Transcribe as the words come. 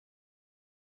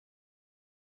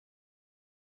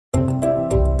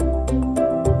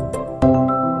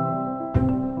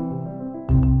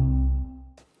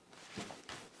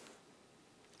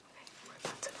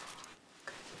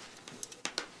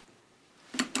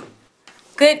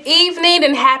Good evening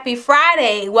and happy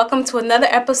Friday. Welcome to another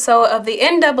episode of the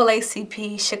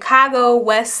NAACP Chicago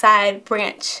Westside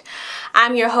branch.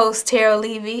 I'm your host, Tara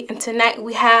Levy, and tonight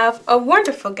we have a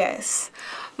wonderful guest.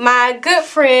 My good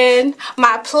friend,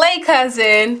 my play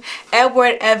cousin,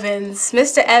 Edward Evans.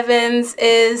 Mr. Evans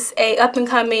is a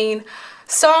up-and-coming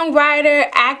songwriter,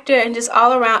 actor, and just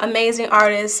all-around amazing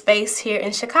artist based here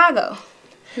in Chicago.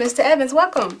 Mr. Evans,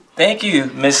 welcome. Thank you,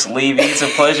 Miss Levy. It's a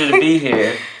pleasure to be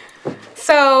here.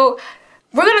 So,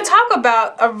 we're going to talk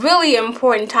about a really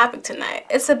important topic tonight.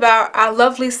 It's about our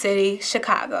lovely city,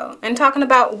 Chicago, and talking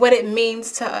about what it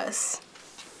means to us.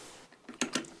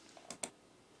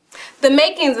 The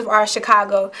makings of our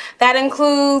Chicago. That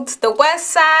includes the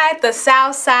West Side, the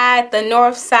South Side, the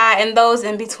North Side, and those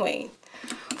in between.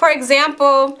 For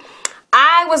example,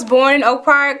 I was born in Oak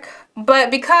Park,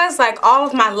 but because all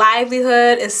of my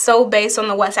livelihood is so based on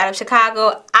the West Side of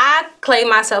Chicago, I claim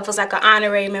myself as like an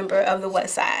honorary member of the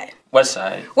West Side. West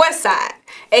Side. West Side,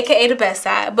 aka the best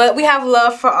side. But we have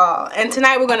love for all. And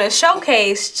tonight we're going to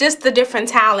showcase just the different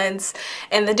talents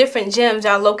and the different gems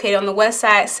that are located on the West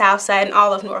Side, South Side, and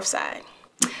all of North Side.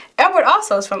 Edward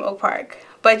also is from Oak Park,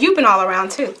 but you've been all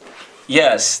around too.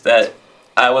 Yes, that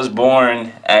I was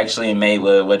born actually in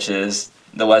Maywood, which is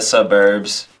the west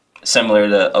suburbs, similar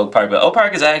to Oak Park. But Oak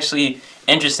Park is actually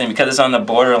interesting because it's on the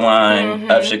borderline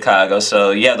of Chicago.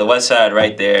 So yeah, the West Side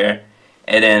right there.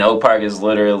 And then Oak Park is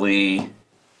literally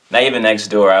not even next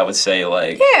door, I would say,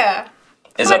 yeah,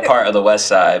 it's a part of the West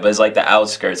Side, but it's like the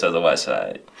outskirts of the West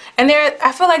Side. And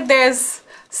I feel like there's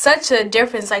such a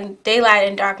difference, like daylight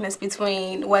and darkness,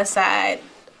 between West Side,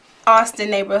 Austin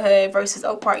neighborhood versus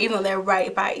Oak Park, even though they're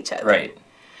right by each other. Right.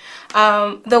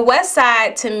 The West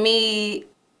Side, to me,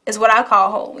 is what I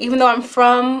call home. Even though I'm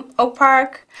from Oak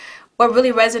Park, what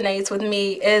really resonates with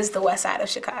me is the West Side of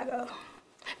Chicago.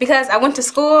 Because I went to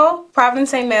school,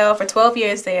 Providence St. Mel, for 12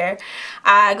 years there.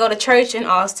 I go to church in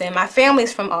Austin. My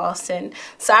family's from Austin.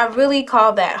 So I really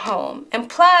call that home. And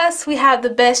plus, we have the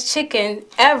best chicken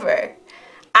ever.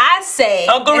 I say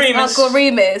Uncle Remus. Uncle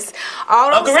Remus.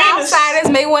 All those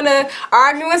Southsiders may want to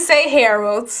argue and say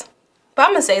Harold's, but I'm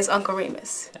going to say it's Uncle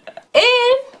Remus.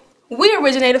 And we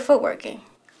originated footworking.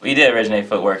 We did originate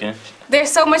footworking. There's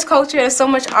so much culture, there's so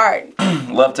much art.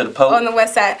 Love to the Pope. On the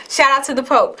West Side. Shout out to the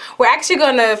Pope. We're actually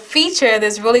going to feature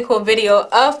this really cool video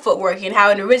of footworking, how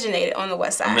it originated on the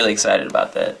West Side. I'm really excited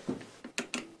about that.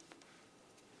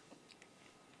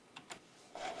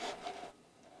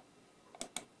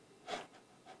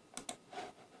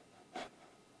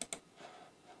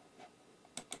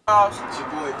 It's your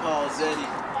boy Paul Zetti,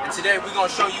 and today we're going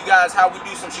to show you guys how we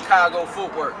do some Chicago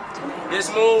footwork.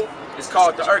 This move is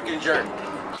called the Erkin Jerk.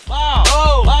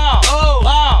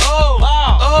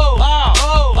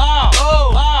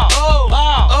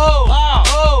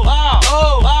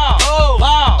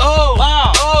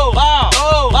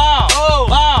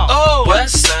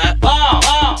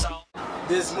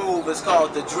 This move is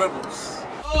called the dribbles.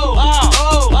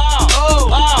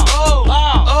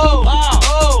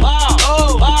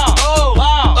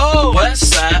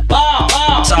 West side,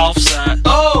 south side,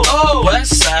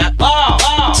 west side,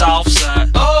 south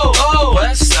side,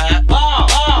 west side,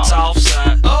 south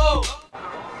side.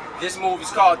 This move is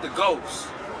called the ghost.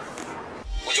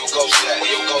 Where your ghost at?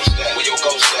 Where your ghost at? Where your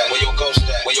ghost at? Where your ghost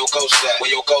at? Where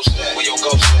your ghost at? Where your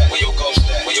ghost at? Where your ghost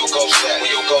at? Where your ghost at? Where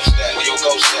your ghost at? Where your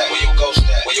ghost at? Where your ghost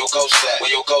at? Where your ghost at? Where your ghost at?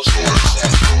 Where your ghost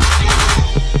at?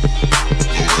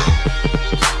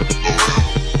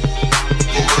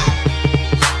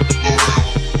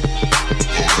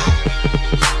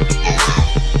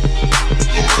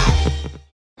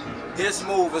 This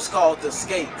move is called the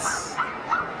skates.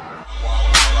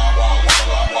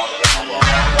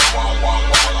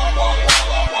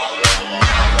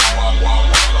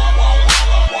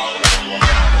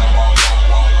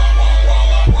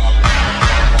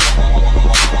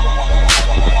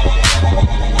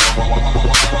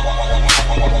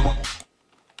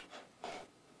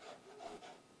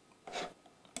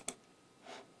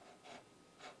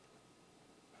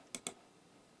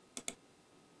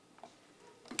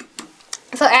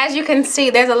 So as you can see,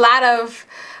 there's a lot of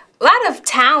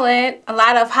talent, a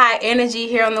lot of high energy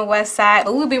here on the West Side,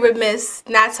 but we'd be remiss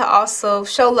not to also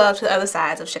show love to the other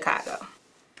sides of Chicago.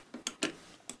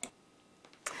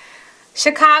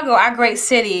 Chicago, our great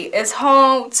city, is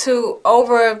home to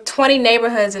over 20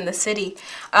 neighborhoods in the city.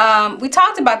 We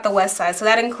talked about the West Side, so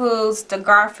that includes the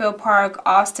Garfield Park,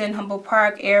 Austin, Humboldt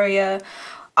Park area.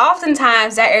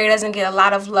 Oftentimes, that area doesn't get a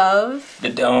lot of love. The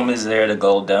Dome is there, the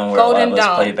Gold Dome, where a lot of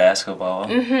us play basketball.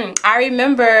 I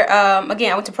remember,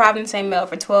 again, I went to Providence St. Mel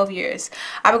for 12 years.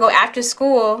 I would go after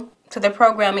school to the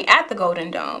programming at the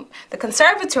Golden Dome. The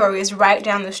conservatory is right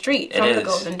down the street from the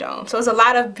Golden Dome. So there's a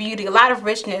lot of beauty, a lot of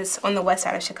richness on the west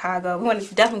side of Chicago. We want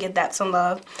to definitely get that some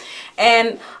love.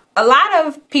 And a lot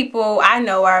of people I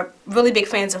know are really big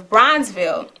fans of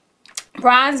Bronzeville.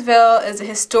 Bronzeville is a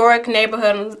historic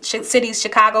neighborhood on the city's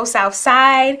Chicago South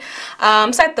Side.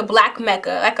 It's like the Black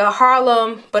Mecca, like a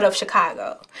Harlem, but of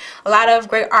Chicago. A lot of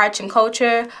great arts and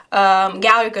culture.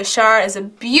 Gallery Gashard is a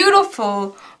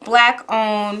beautiful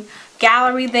Black-owned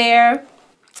gallery there.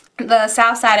 The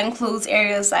South Side includes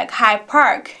areas like Hyde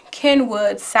Park,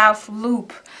 Kenwood, South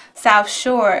Loop, South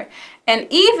Shore, and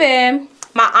even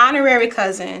my honorary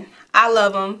cousin, I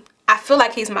love him. I feel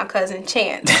like he's my cousin,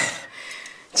 Chance.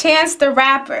 Chance the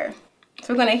rapper.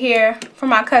 So we're going to hear from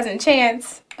my cousin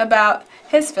Chance about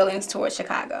his feelings towards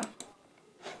Chicago.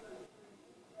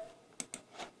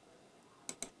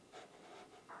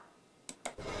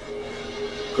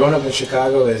 Growing up in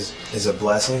Chicago is a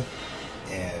blessing,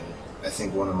 and I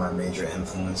think one of my major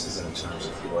influences in terms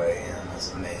of who I am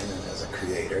as a man and as a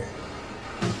creator.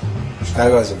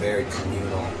 Chicago has a very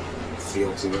communal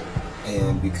feel to it,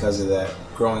 and because of that,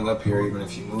 growing up here, even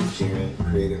if you moved here and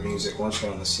created music, once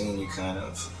you're on the scene, you kind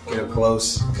of get a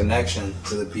close connection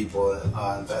to the people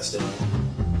invested in it.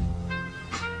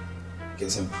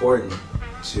 It's important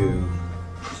to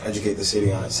educate the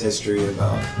city on its history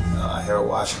about Harold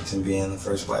Washington being the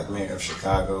first Black mayor of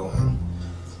Chicago and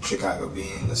Chicago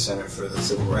being the center for the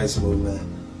civil rights movement.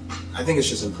 I think it's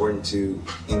just important to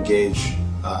engage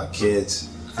kids,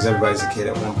 because everybody's a kid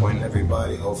at one point, and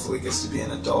everybody hopefully gets to be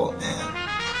an adult, and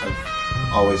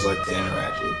I've always liked to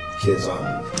interact with kids on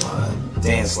a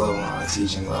dance level, on a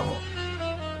teaching level.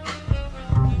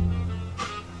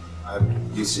 I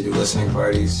used to do listening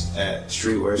parties at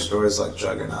streetwear stores like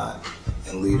Juggernaut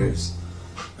and Leaders.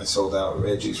 I sold out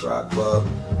Reggie's Rock Club,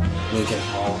 Lincoln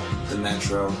Hall, the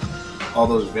Metro, all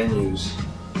those venues.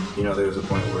 You know, there was a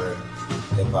point where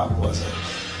hip-hop wasn't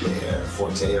their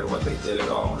forte or what they did at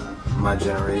all. And my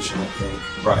generation, I think,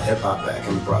 brought hip-hop back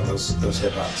and brought those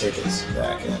hip-hop tickets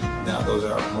back. And now those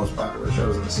are our most popular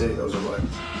shows in the city. Those are what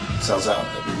sells out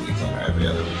every weekend or every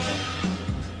other weekend.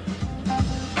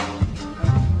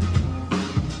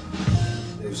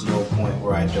 There's no point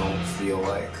where I don't feel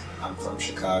like I'm from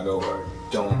Chicago, or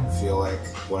don't feel like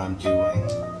what I'm doing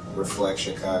reflects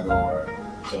Chicago, or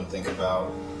don't think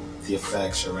about the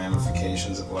effects or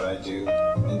ramifications of what I do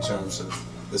in terms of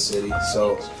the city.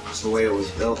 So it's the way it was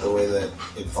built, the way that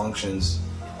it functions,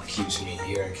 keeps me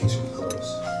here and keeps me close.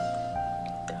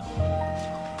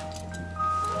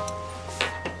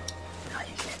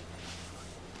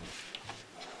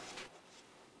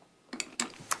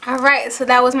 Alright, so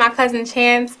that was my cousin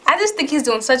Chance. I just think he's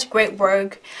doing such great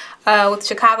work with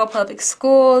Chicago Public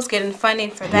Schools, getting funding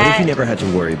for that. What if you never had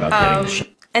to worry about getting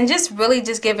and just really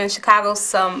just giving Chicago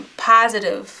some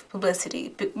positive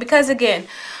publicity. Because again,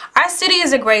 our city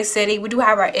is a great city. We do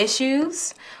have our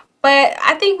issues, but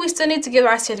I think we still need to give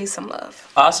our city some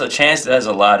love. Also, Chance does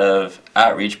a lot of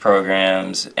outreach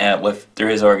programs and through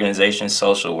his organization,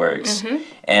 Social Works.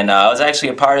 And I was actually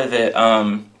a part of it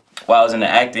while I was in the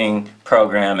acting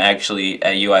program, actually,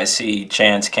 at UIC.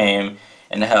 Chance came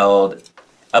and held,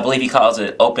 I believe he calls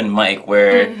it open mic,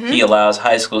 where he allows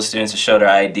high school students to show their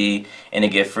ID and to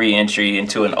get free entry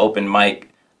into an open mic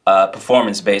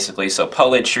performance, basically. So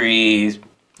poetry,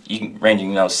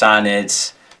 ranging,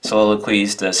 sonnets,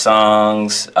 soliloquies to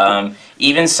songs,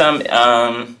 even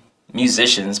some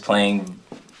musicians playing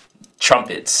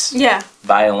trumpets,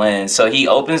 violins. So he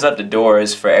opens up the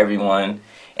doors for everyone,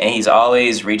 and he's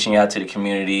always reaching out to the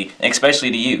community,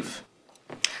 especially the youth.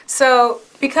 So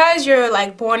because you're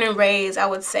like born and raised, I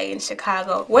would say, in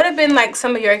Chicago, what have been like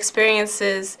some of your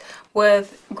experiences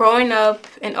with growing up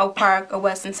in Oak Park, a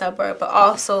western suburb, but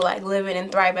also like living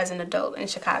and thrive as an adult in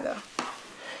Chicago?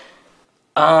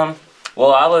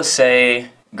 Well, I would say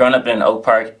growing up in Oak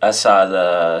Park, I saw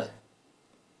the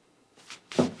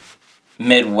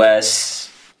Midwest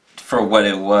for what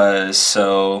it was.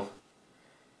 So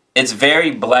it's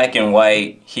very black and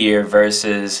white here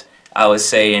versus, I would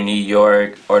say, in New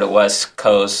York or the West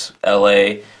Coast,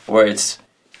 LA, where it's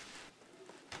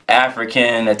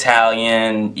African,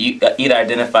 Italian, you either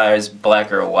identify as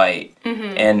black or white.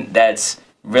 And that's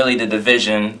really the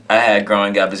division I had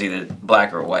growing up, is either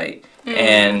black or white.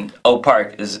 And Oak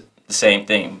Park is the same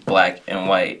thing, black and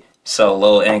white. So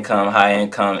low income, high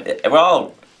income, we're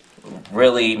all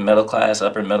really middle class,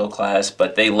 upper middle class,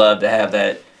 but they love to have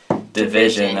that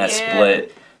division, that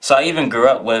split. So I even grew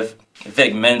up with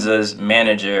Vic Menza's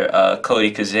manager,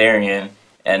 Cody Kazarian,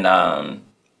 and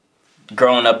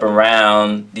growing up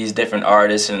around these different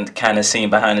artists and kind of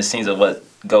seeing behind the scenes of what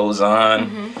goes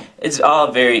on. It's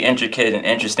all very intricate and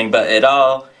interesting, but it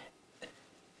all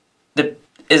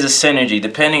is a synergy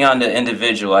depending on the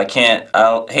individual. I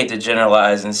hate to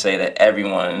generalize and say that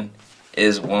everyone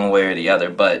is one way or the other,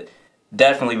 but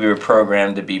definitely we were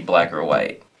programmed to be black or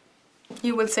white.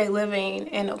 You would say living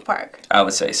in Oak Park? I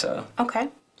would say so. Okay.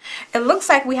 It looks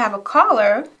like we have a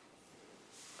caller.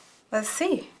 Let's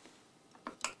see.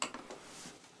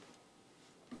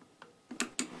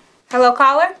 Hello,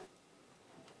 caller?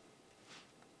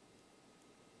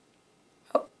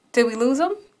 Oh, did we lose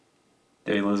him?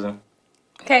 Did we lose him?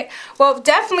 Okay, well,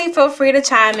 definitely feel free to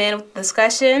chime in with the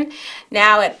discussion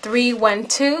now at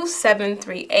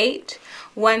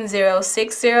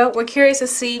 312-738-1060. We're curious to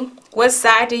see, what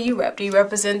side do you rep? Do you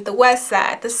represent the west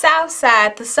side, the south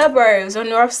side, the suburbs, or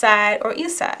north side, or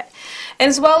east side? And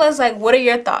as well as, like, what are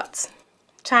your thoughts?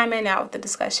 Chime in now with the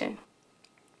discussion.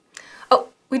 Oh,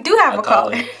 we do have a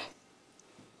caller.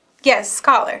 Yes,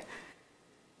 caller.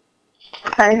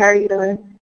 Hi, how are you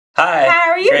doing? Hi.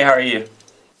 How are you? Great, how are you?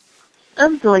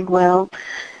 I'm doing well.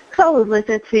 So I was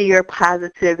listening to your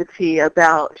positivity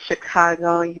about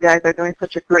Chicago. You guys are doing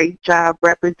such a great job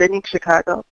representing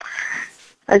Chicago.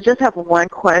 I just have one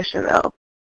question, though.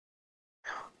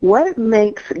 What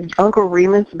makes Uncle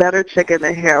Remus better chicken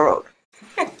than Harold?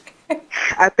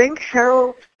 I think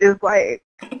Harold is, like,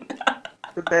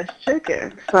 the best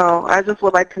chicken. So I just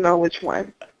would like to know which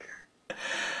one.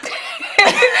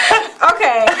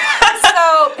 Okay,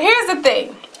 so here's the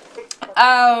thing.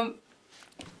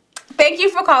 Thank you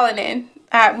for calling in.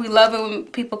 We love it when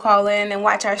people call in and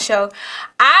watch our show.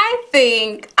 I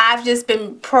think I've just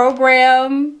been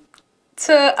programmed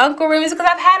to Uncle Remus because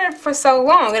I've had it for so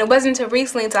long, and it wasn't until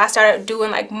recently until I started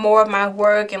doing like more of my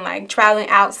work and like traveling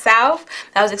out south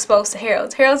that I was exposed to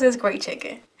Harold's. Harold's is great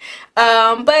chicken.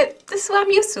 But this is what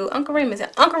I'm used to, Uncle Remus.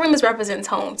 And Uncle Remus represents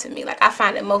home to me. Like, I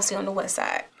find it mostly on the west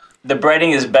side. The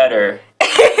breading is better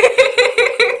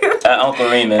at Uncle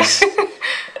Remus.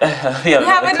 We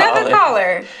have another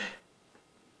caller.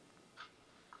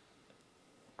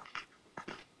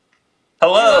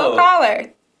 Hello,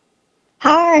 caller.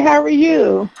 Hi, how are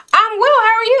you? I'm well.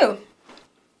 How are you?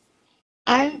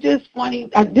 I'm just wanting,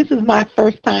 this is my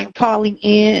first time calling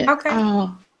in. Okay.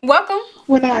 Welcome.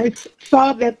 When I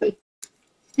saw that that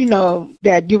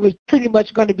you were pretty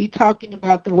much going to be talking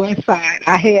about the West Side,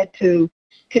 I had to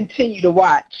continue to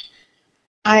watch.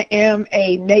 I am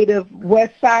a native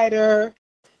West Sider.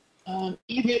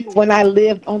 Even when I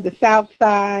lived on the South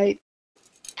Side,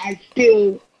 I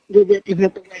still would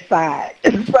represent the West Side.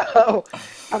 So,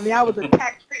 I mean, I was a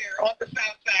taxpayer on the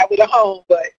South Side with a home,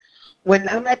 but when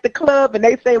I'm at the club and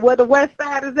they say where the West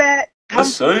Side is at,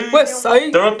 West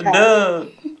Side. Throw up the dub.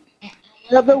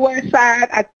 I love the West Side.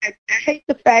 I hate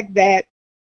the fact that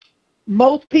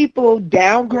most people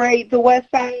downgrade the West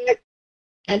Side.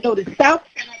 I know the South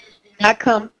Siders do not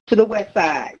come to the West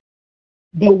Side.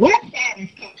 The West Siders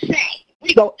come south.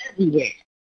 We go everywhere.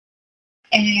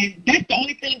 And that's the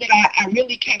only thing that I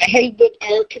really kind of hate with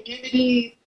our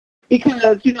community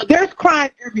because, there's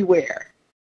crime everywhere.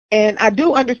 And I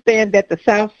do understand that the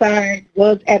South Side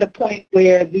was at a point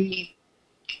where the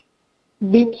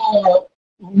more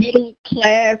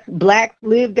middle-class blacks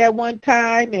lived at one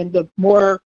time and the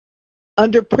more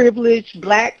underprivileged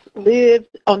blacks lived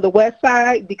on the West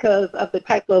Side because of the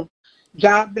type of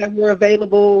jobs that were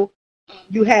available.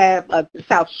 You have the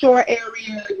South Shore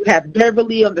area. You have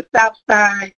Beverly on the South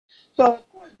Side. So, of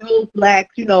course, those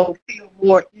blacks, feel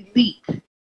more elite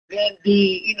than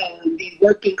the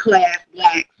working class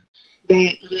blacks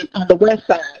that live on the West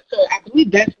Side. So I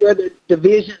believe that's where the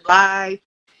division lies.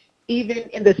 Even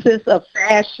in the sense of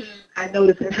fashion, I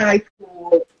noticed in high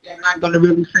school, I'm not going to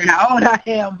really say how old I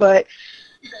am, but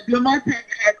during my time in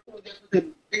high school, there was a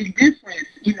big difference,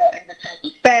 in the type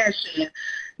of fashion.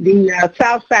 The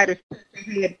South Siders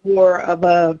had more of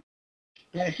a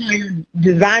higher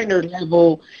designer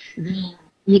level than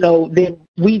we do on the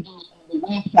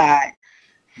West Side.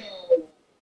 So,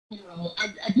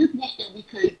 I just wish that we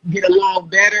could get along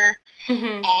better.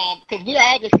 Because we're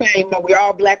all the same. We're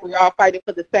all black. We're all fighting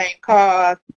for the same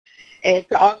cause. And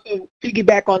to also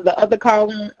piggyback on the other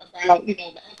caller about,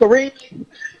 Uncle Remus.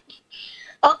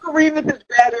 Uncle Remus is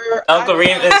better. Uncle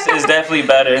Remus is definitely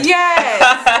better.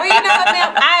 Yes. Well, you know what,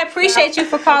 ma'am? I appreciate you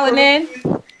for calling in.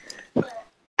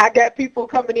 I got people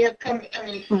coming in from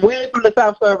way from the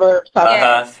South suburbs.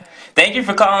 Yes. Thank you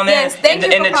for calling in. Yes, thank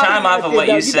you for and to chime off of what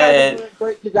you said.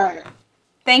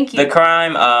 Thank you. The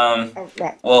crime,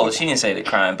 well, she didn't say the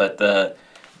crime, but I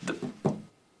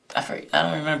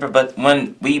don't remember, but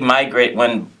when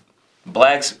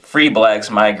free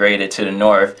blacks migrated to the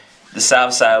north, the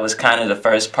South Side was kind of the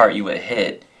first part you would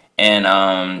hit. And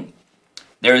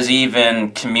there was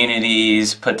even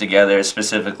communities put together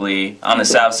specifically on the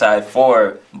south side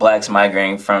for blacks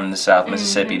migrating from the South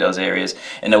Mississippi, those areas.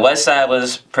 And the west side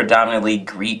was predominantly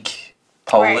Greek,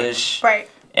 Polish, Right.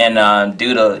 and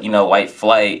due to, you know, white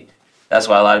flight, that's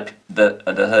why a lot of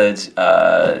the hoods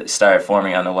started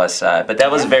forming on the west side. But that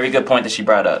was a very good point that she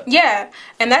brought up. Yeah,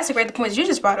 and that's a great point you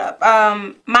just brought up.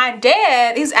 My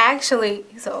dad, he's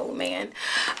an old man.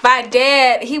 My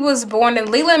dad, he was born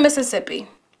in Leland, Mississippi.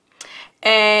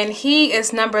 And he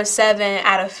is number 7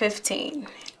 out of 15.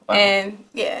 Wow. And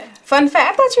yeah, fun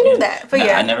fact. I thought you knew that. But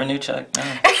yeah, I never knew Chuck. No.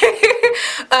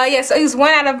 Yeah, so he was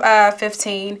 1 out of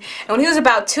 15. And when he was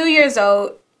about 2 years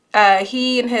old,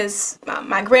 he and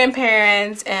my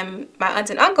grandparents and my aunts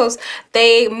and uncles,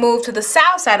 they moved to the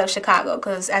south side of Chicago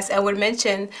because, as Edward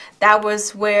mentioned, that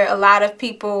was where a lot of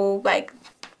people like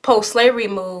post-slavery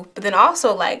moved, but then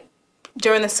also like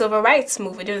during the civil rights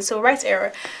movement, during the civil rights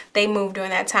era, they moved during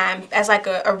that time as like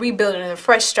a rebuilding and a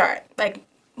fresh start. Like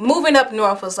moving up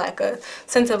north was like a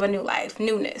sense of a new life,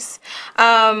 newness.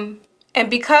 And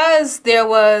because there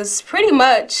was pretty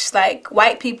much like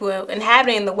white people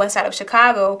inhabiting the west side of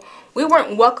Chicago, we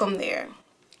weren't welcome there.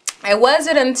 It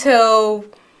wasn't until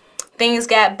things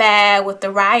got bad with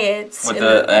the riots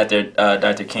after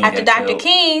Dr. King. After Dr.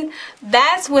 King,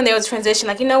 that's when there was transition.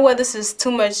 Like, you know what, this is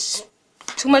too much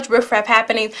riffraff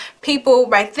happening. People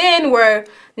right then were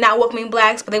not welcoming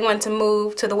blacks, but they wanted to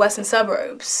move to the western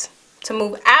suburbs, to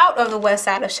move out of the west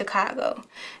side of Chicago,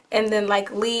 and then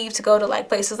like leave to go to like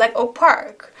places like Oak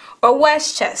Park or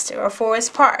Westchester or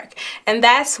Forest Park. And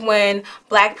that's when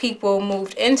black people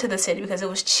moved into the city because it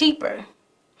was cheaper.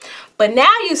 But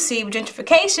now you see with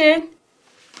gentrification,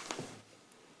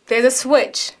 there's a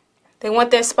switch. They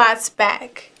want their spots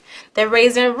back. They're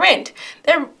raising rent.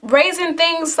 They're raising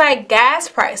things like gas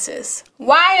prices.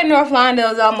 Why in North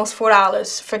Lawndale is almost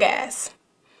 $4 for gas?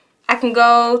 I can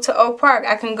go to Oak Park.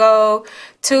 I can go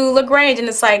to LaGrange and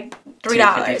it's like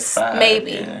 $3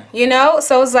 maybe. Yeah. You know?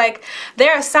 So it's like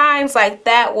there are signs like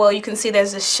that. Well, you can see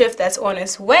there's a shift that's on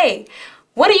its way.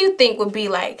 What do you think would be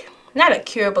like, not a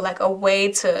cure, but like a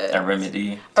way to... A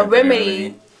remedy. A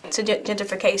remedy to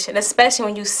gentrification, especially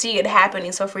when you see it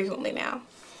happening so frequently now.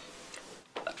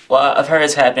 Well, I've heard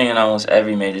it's happening in almost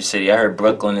every major city. I heard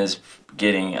Brooklyn is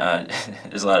getting,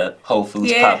 there's a lot of Whole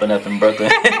Foods popping up in Brooklyn.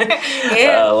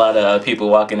 A lot of people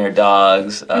walking their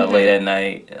dogs late at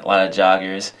night, a lot of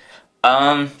joggers.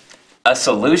 A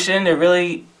solution to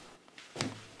really...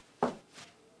 I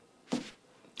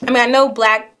mean, I know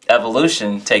black...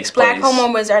 evolution takes place. Black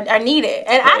homeowners are needed.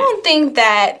 And I don't think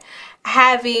that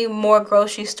having more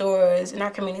grocery stores in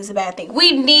our community is a bad thing.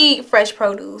 We need fresh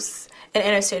produce in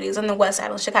inner cities on the west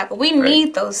side of Chicago. We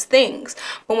need those things.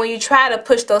 But when you try to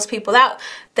push those people out,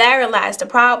 therein lies the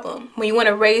problem. When you want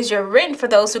to raise your rent for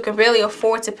those who can really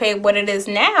afford to pay what it is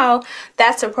now,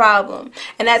 that's a problem.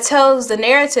 And that tells the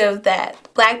narrative that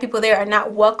black people there are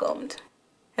not welcomed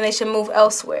and they should move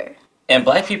elsewhere. And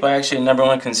black people are actually the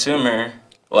 #1 consumer.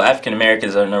 Well, African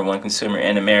Americans are the #1 consumer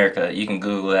in America. You can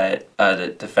Google that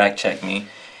to fact check me.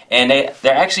 And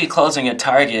they're actually closing a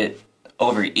Target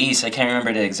over east. I can't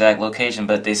remember the exact location,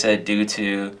 but they said due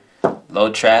to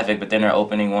low traffic, but then they're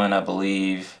opening one, I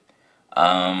believe,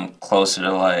 closer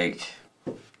to like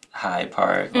Hyde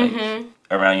Park, like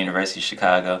around University of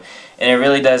Chicago. And it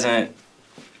really doesn't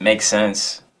make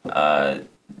sense.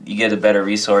 You get the better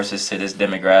resources to this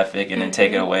demographic and then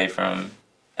take it away from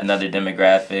another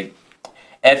demographic.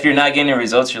 If you're not getting the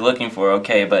results you're looking for,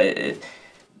 okay, but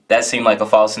that seemed like a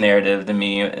false narrative to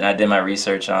me, and I did my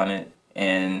research on it.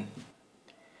 And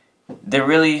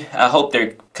I hope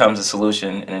there comes a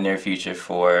solution in the near future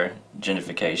for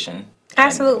gentrification.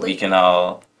 Absolutely. And we can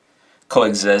all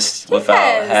coexist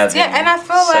without having and I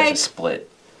feel such like a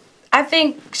split. I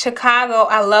think Chicago,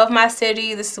 I love my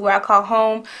city. This is where I call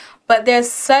home. But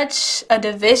there's such a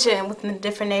division within the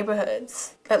different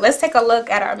neighborhoods. But let's take a look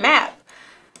at our map.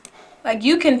 Like,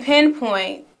 you can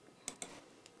pinpoint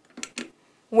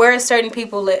where certain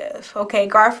people live. Okay,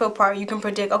 Garfield Park, you can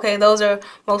predict, okay, those are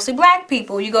mostly black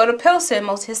people. You go to Pilsen,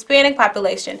 most Hispanic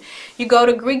population. You go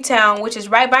to Greektown, which is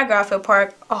right by Garfield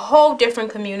Park, a whole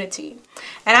different community.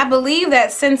 And I believe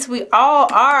that since we all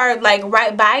are, like,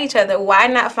 right by each other, why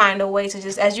not find a way to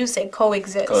just, as you say,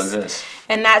 coexist.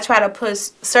 And not try to push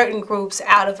certain groups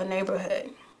out of a neighborhood.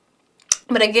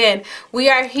 But again, we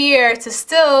are here to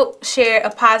still share a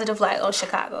positive light on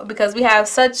Chicago because we have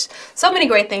so many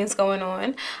great things going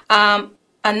on.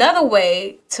 Another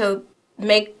way to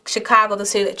make Chicago the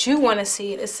city that you want to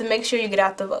see it is to make sure you get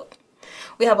out the vote.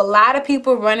 We have a lot of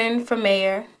people running for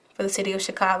mayor for the city of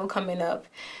Chicago coming up.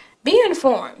 Be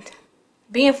informed.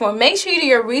 Be informed. Make sure you do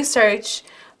your research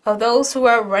of those who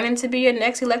are running to be your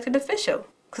next elected official.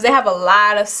 Because they have a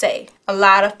lot of say, a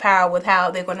lot of power with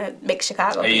how they're going to make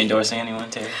Chicago. Are you endorsing anyone,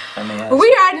 Terry?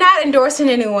 We are not endorsing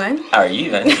anyone. Are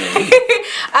you? I didn't say you.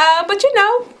 But, you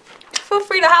know, feel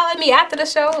free to holler at me after the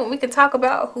show and we can talk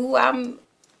about who I'm, you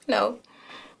know,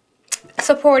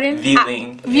 supporting.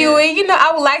 Viewing. You know,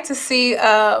 I would like to see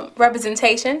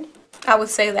representation. I would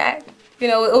say that. You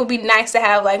know, it would be nice to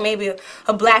have, like, maybe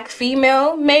a black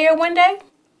female mayor one day.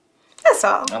 That's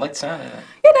all. I like the sound of that.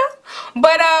 You know.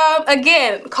 But,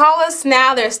 again, call us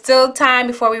now. There's still time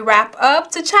before we wrap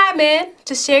up to chime in,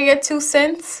 to share your 2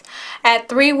 cents at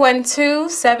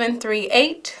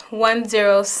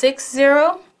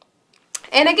 312-738-1060.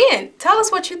 And, again, tell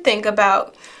us what you think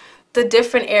about the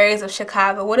different areas of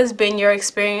Chicago. What has been your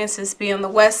experiences being on the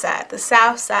west side, the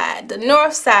south side, the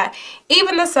north side,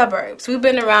 even the suburbs? We've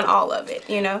been around all of it,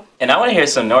 you know. And I want to hear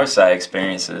some north side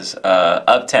experiences.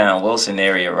 Uptown, Wilson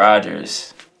area,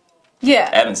 Rogers. Yeah.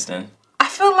 Evanston. I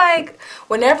feel like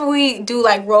whenever we do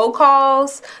like roll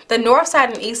calls, the north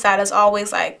side and east side is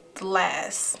always like the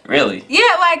last. Really?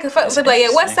 Yeah, like if it's like, yeah,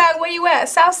 west side, where you at?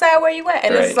 South side, where you at?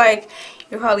 And it's like,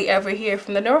 you'll hardly ever hear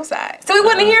from the north side. So we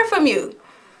want to hear from you.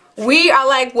 We are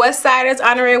like West Siders,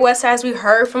 honorary West Siders. We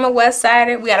heard from a West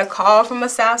Sider. We got a call from a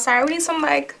South Sider. We need some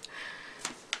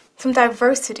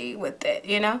diversity with it,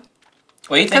 you know?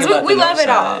 What do you think about we love it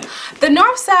all. The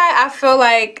North Side, I feel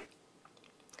like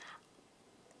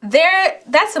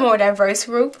that's a more diverse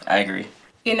group. I agree.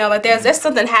 You know, like there's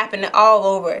something happening all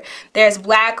over. There's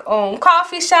black-owned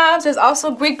coffee shops. There's also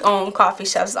Greek-owned coffee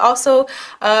shops. There's also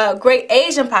a great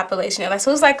Asian population. Like,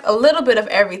 so it's like a little bit of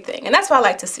everything, and that's what I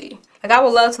like to see. Like, I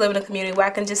would love to live in a community where I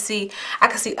can see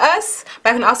us, but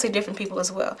I can also see different people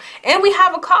as well. And we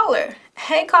have a caller.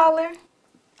 Hey, caller.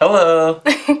 Hello.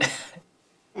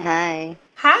 Hi.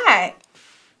 Hi.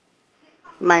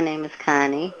 My name is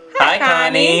Connie. Hi,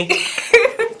 Connie.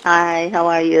 Hi, how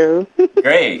are you?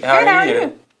 Great. How are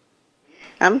you?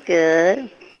 I'm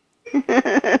good.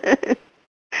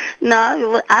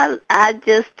 No, I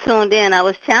just tuned in. I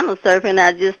was channel surfing.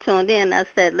 I just tuned in. I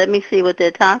said, let me see what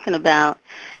they're talking about.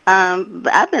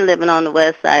 I've been living on the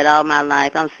west side all my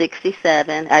life. I'm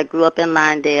 67. I grew up in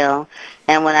Lindale,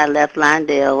 and when I left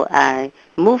Lindale, I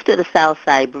moved to the south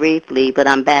side briefly, but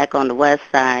I'm back on the west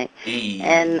side.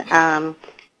 And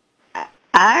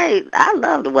I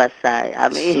love the west side. I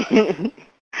mean,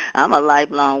 I'm a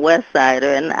lifelong west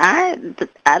sider, and I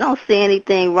don't see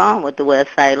anything wrong with the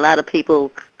west side. A lot of people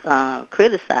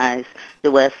criticize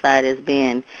the west side as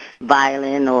being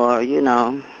violent or, you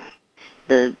know,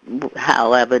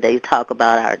 however they talk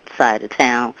about our side of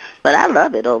town. But I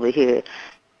love it over here.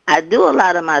 I do a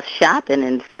lot of my shopping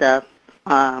and stuff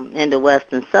in the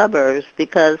western suburbs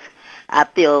because I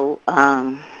feel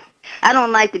I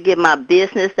don't like to get my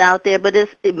business out there, but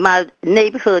my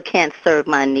neighborhood can't serve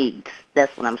my needs.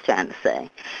 That's what I'm trying to say.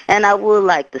 And I would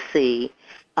like to see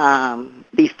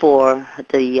before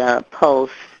the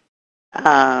post,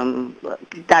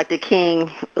 Dr. King,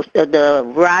 the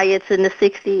riots in the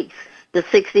 60s, the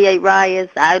 68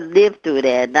 riots. I lived through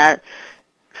that. And I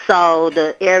saw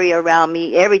the area around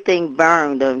me, everything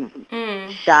burned. The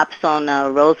shops on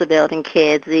Roosevelt and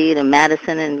Kedzie, the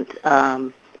Madison and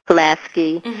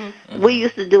Pulaski. We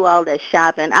used to do all that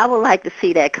shopping. I would like to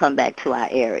see that come back to our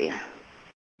area.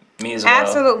 Me as well.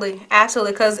 Absolutely,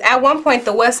 absolutely. Because at one point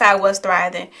the West Side was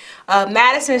thriving.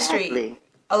 Madison Street,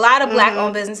 a lot of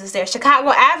black-owned businesses there.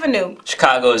 Chicago Avenue.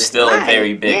 Chicago is still a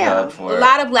very big hub for a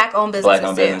lot of black-owned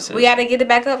businesses. There. We got to get it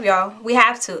back up, y'all. We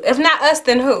have to. If not us,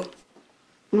 then who?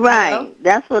 Right. You know?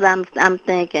 That's what I'm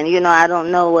thinking. You know, I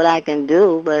don't know what I can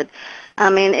do, but I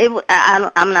mean,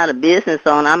 I'm not a business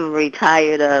owner. I'm a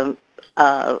retired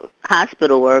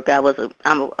hospital worker. I was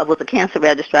a cancer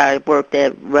registrar. I worked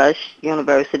at Rush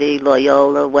University,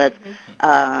 Loyola, West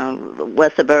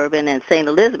Suburban, and St.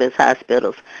 Elizabeth's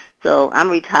hospitals. So I'm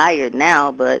retired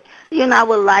now, but, you know, I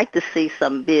would like to see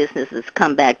some businesses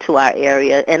come back to our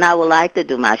area, and I would like to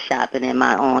do my shopping in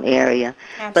my own area.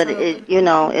 Absolutely. But, you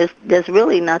know, there's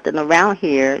really nothing around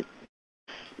here,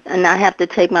 and I have to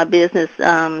take my business,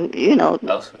 you know,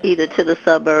 either to the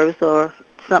suburbs or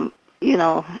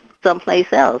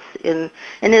someplace else. And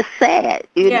it's sad,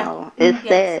 you know. It's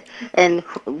sad. And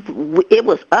it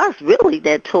was us, really,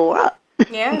 that tore up.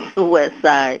 The west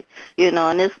side, you know,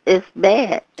 and it's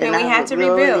bad. And we have to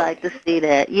really rebuild. Like to see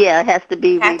that. Yeah, it has to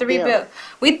be rebuilt.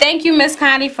 We thank you, Miss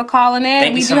Connie, for calling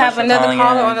in. We do have another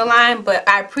caller on the line, but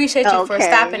I appreciate you for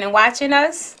stopping and watching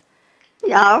us.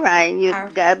 All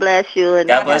right. God bless you. And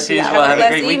God bless you as well. Have a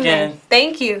great weekend.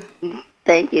 Thank you.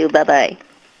 Thank you. Bye-bye.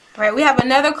 All right, we have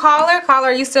another caller. Caller,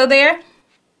 are you still there?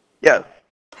 Yeah.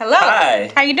 Hello.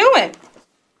 Hi. How you doing?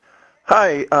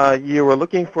 Hi, you were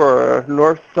looking for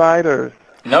North Side or?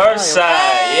 North Side,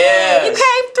 Hey, you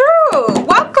came through.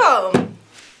 Welcome.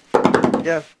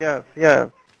 Yes.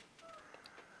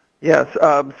 Yes.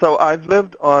 So I've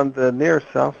lived on the near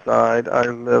South Side. I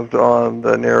lived on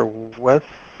the near West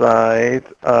Side,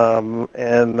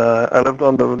 and I lived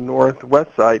on the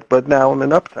Northwest Side. But now I'm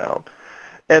in Uptown.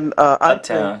 And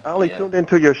I only tuned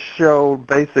into your show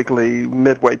basically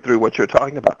midway through what you're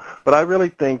talking about. But I really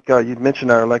think you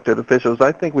mentioned our elected officials.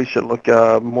 I think we should look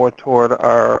more toward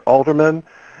our aldermen,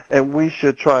 and we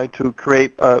should try to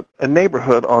create a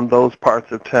neighborhood on those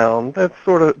parts of town that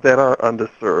are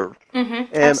underserved. Mm-hmm,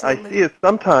 and absolutely. I see it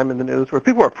sometime in the news where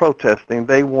people are protesting.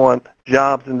 They want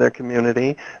jobs in their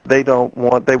community. They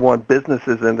want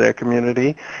businesses in their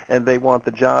community, and they want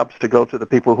the jobs to go to the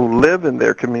people who live in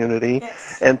their community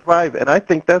and thrive. And I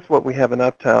think that's what we have in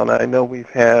Uptown. I know we've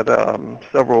had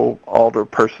several alder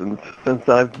persons since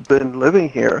I've been living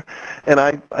here,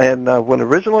 and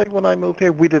when I moved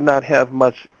here, we did not have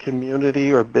much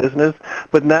community or business,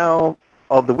 but now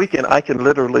on the weekend I can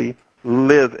literally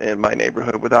live in my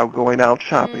neighborhood without going out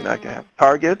shopping. I can have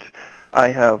Target, I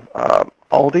have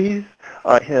Aldi's,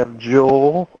 I have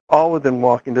Jewel, all within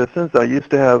walking distance. I used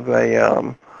to have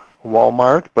a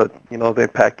Walmart, but they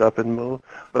packed up and moved.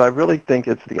 But I really think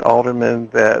it's the aldermen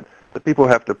that the people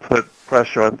have to put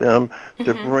pressure on them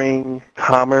to bring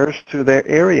commerce to their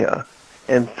area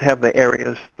and have the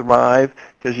areas thrive,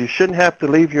 because you shouldn't have to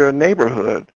leave your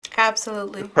neighborhood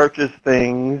Absolutely. to purchase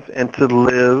things and to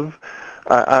live.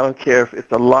 I don't care if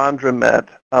it's a laundromat.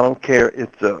 I don't care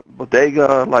if it's a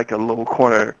bodega, like a little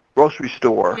corner grocery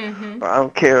store. Or I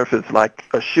don't care if it's like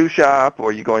a shoe shop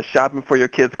or you're going shopping for your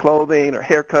kids' clothing or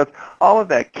haircuts. All of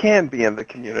that can be in the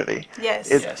community. Yes.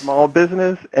 It's small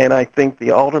business, and I think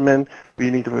the aldermen,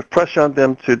 we need to put pressure on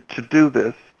them to do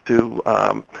this, to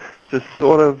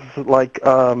sort of like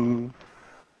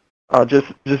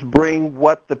just bring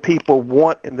what the people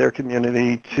want in their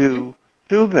community to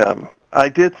them. I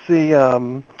did see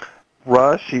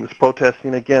Rush. He was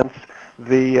protesting against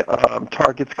the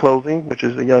Target's closing, which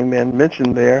is a young man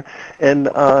mentioned there, and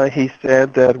he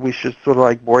said that we should sort of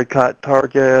like boycott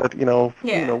Target,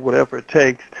 whatever it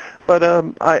takes. But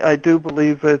I do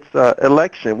believe it's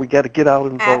election. We got to get out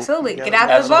and vote. Absolutely. Get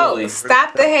out the vote.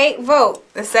 Stop the hate, vote.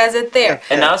 It says it there.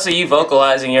 And also you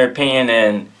vocalizing your opinion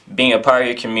and being a part of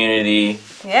your community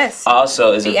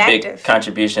also is a big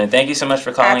contribution. Thank you so much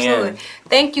for calling in.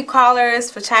 Thank you, callers,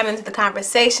 for chiming into the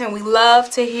conversation. We love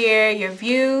to hear your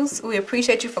views. We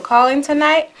appreciate you for calling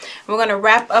tonight. We're going to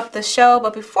wrap up the show,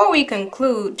 but before we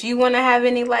conclude, do you want to have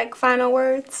any final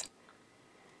words?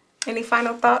 Any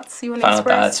final thoughts you want to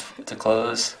express? Final thoughts to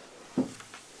close?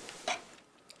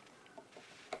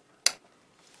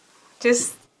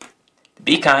 Just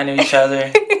be kind to each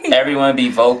other. Everyone be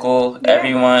vocal.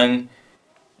 Everyone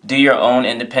do your own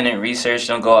independent research.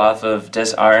 Don't go off of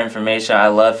just our information. I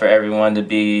love for everyone to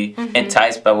be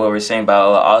enticed by what we're saying, but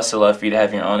I also love for you to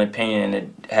have your own opinion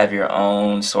and to have your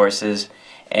own sources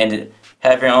and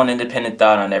have your own independent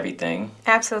thought on everything.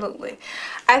 Absolutely.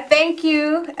 I thank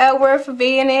you, Edward, for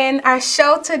being in our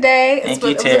show today. Thank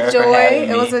you, Tara, for having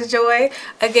me. It was a joy.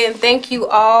 Again, thank you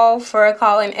all for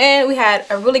calling in. We had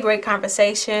a really great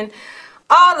conversation.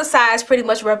 All the sides pretty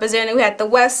much represented. We had the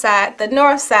West Side, the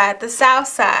North Side, the South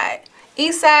Side,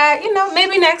 East Side.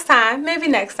 Maybe next time. Maybe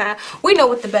next time. We know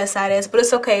what the best side is, but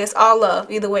it's okay. It's all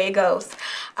love, either way it goes.